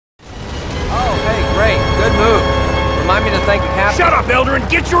Remind me to thank the captain. Shut up, Elder, and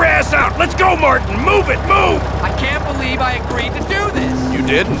get your ass out! Let's go, Martin! Move it, move! I can't believe I agreed to do this! You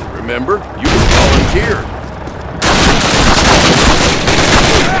didn't, remember? You were volunteered.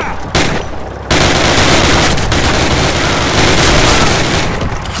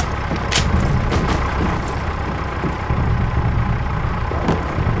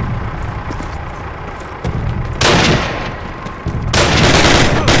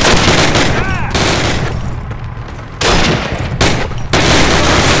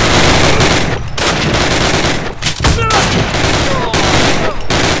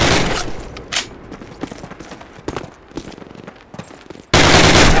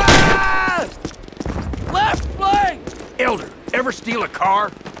 Ever steal a car?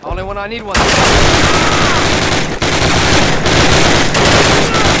 Only when I need one.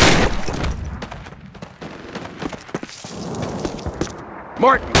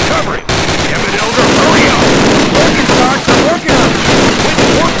 Martin, cover him! Damn it, Elder, hurry up! Working, Sarge, I'm working on it!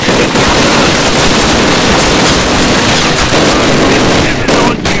 This is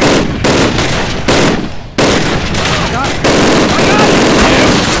on you! I got it!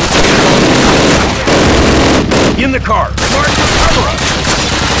 In the car! Martin, cover us!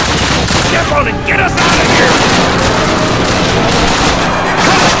 Step on it! Get us out of here!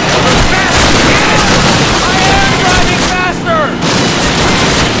 I am driving faster!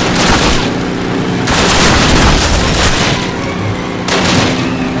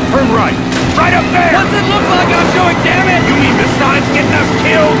 Turn right! Right up there! What's it look like I'm doing, damn it? You mean besides getting us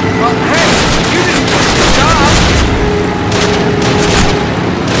killed? Well, hey, you didn't do the job!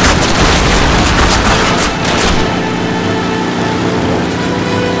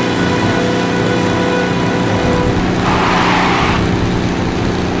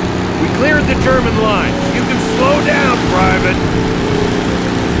 Cleared the German lines. You can slow down, Private.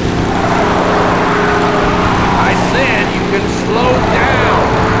 I said you can slow down.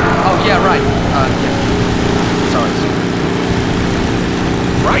 Oh, yeah, right. Yeah. Sorry.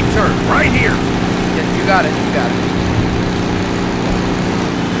 Right turn, right here. Yeah, you got it, you got it.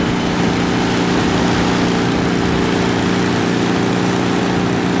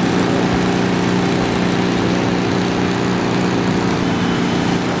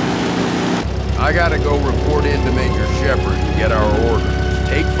 I gotta go report in to Major Shepard and get our orders.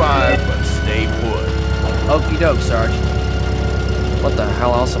 Take 5, but stay put. Okie doke, Sarge. What the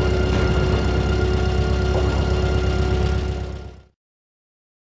hell else am I doing?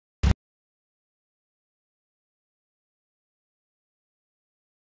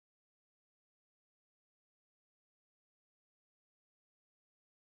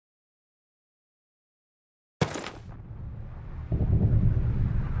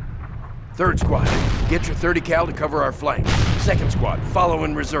 Third squad, get your 30 cal to cover our flank. Second squad, follow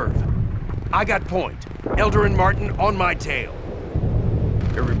in reserve. I got point. Elder and Martin on my tail.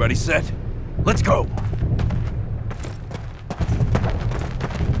 Everybody set? Let's go!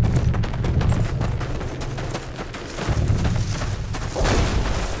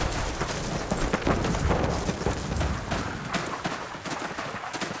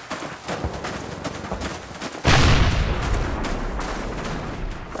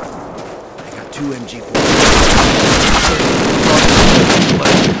 Two MG4.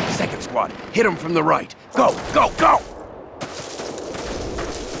 Second squad, hit him from the right. Go, go, go!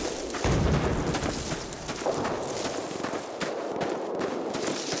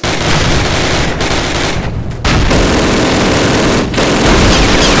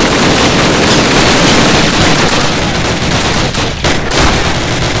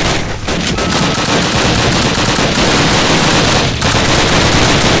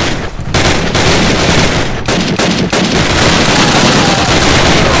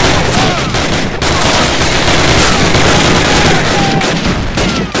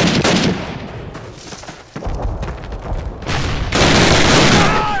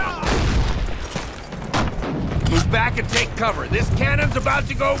 Back and take cover. This cannon's about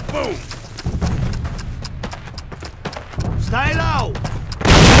to go boom. Stay low.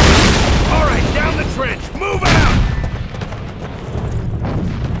 All right, down the trench. Move out.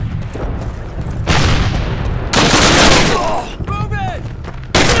 Move it!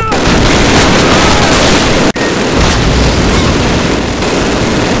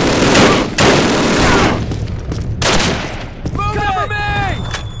 Cover me!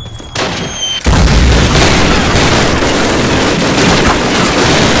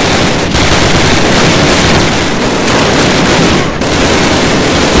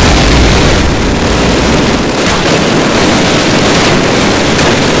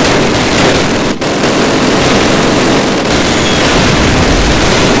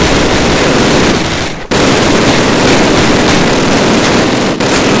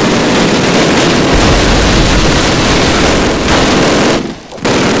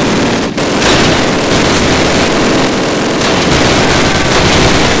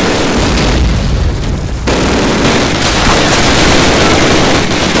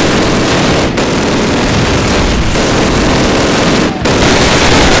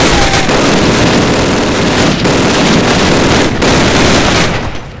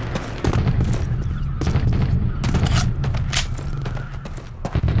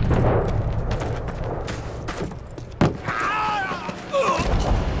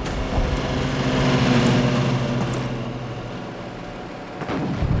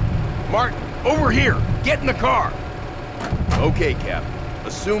 Martin, over here! Get in the car! Okay, Captain.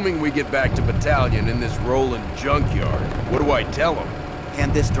 Assuming we get back to Battalion in this rolling junkyard, what do I tell them?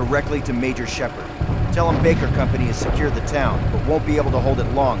 Hand this directly to Major Shepard. Tell him Baker Company has secured the town, but won't be able to hold it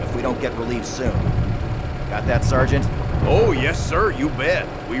long if we don't get relief soon. Got that, Sergeant? Oh, yes, sir, you bet.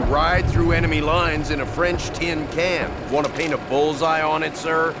 We ride through enemy lines in a French tin can. Want to paint a bullseye on it,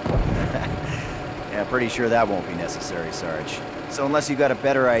 sir? Yeah, pretty sure that won't be necessary, Sarge. So unless you got a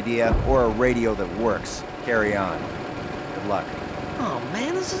better idea, or a radio that works, carry on. Good luck. Oh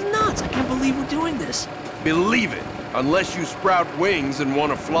man, this is nuts. I can't believe we're doing this. Believe it, unless you sprout wings and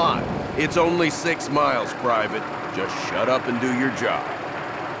want to fly. It's only 6 miles, Private. Just shut up and do your job.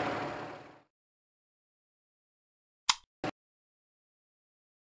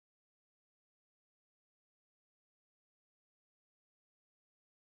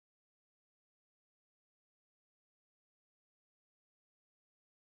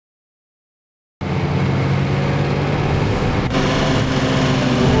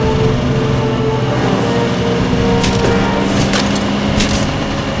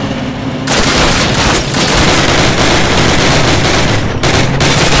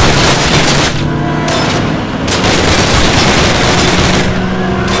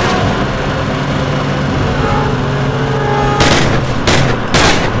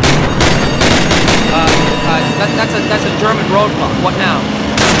 That's a German roadblock. What now?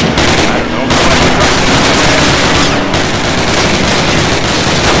 I don't know.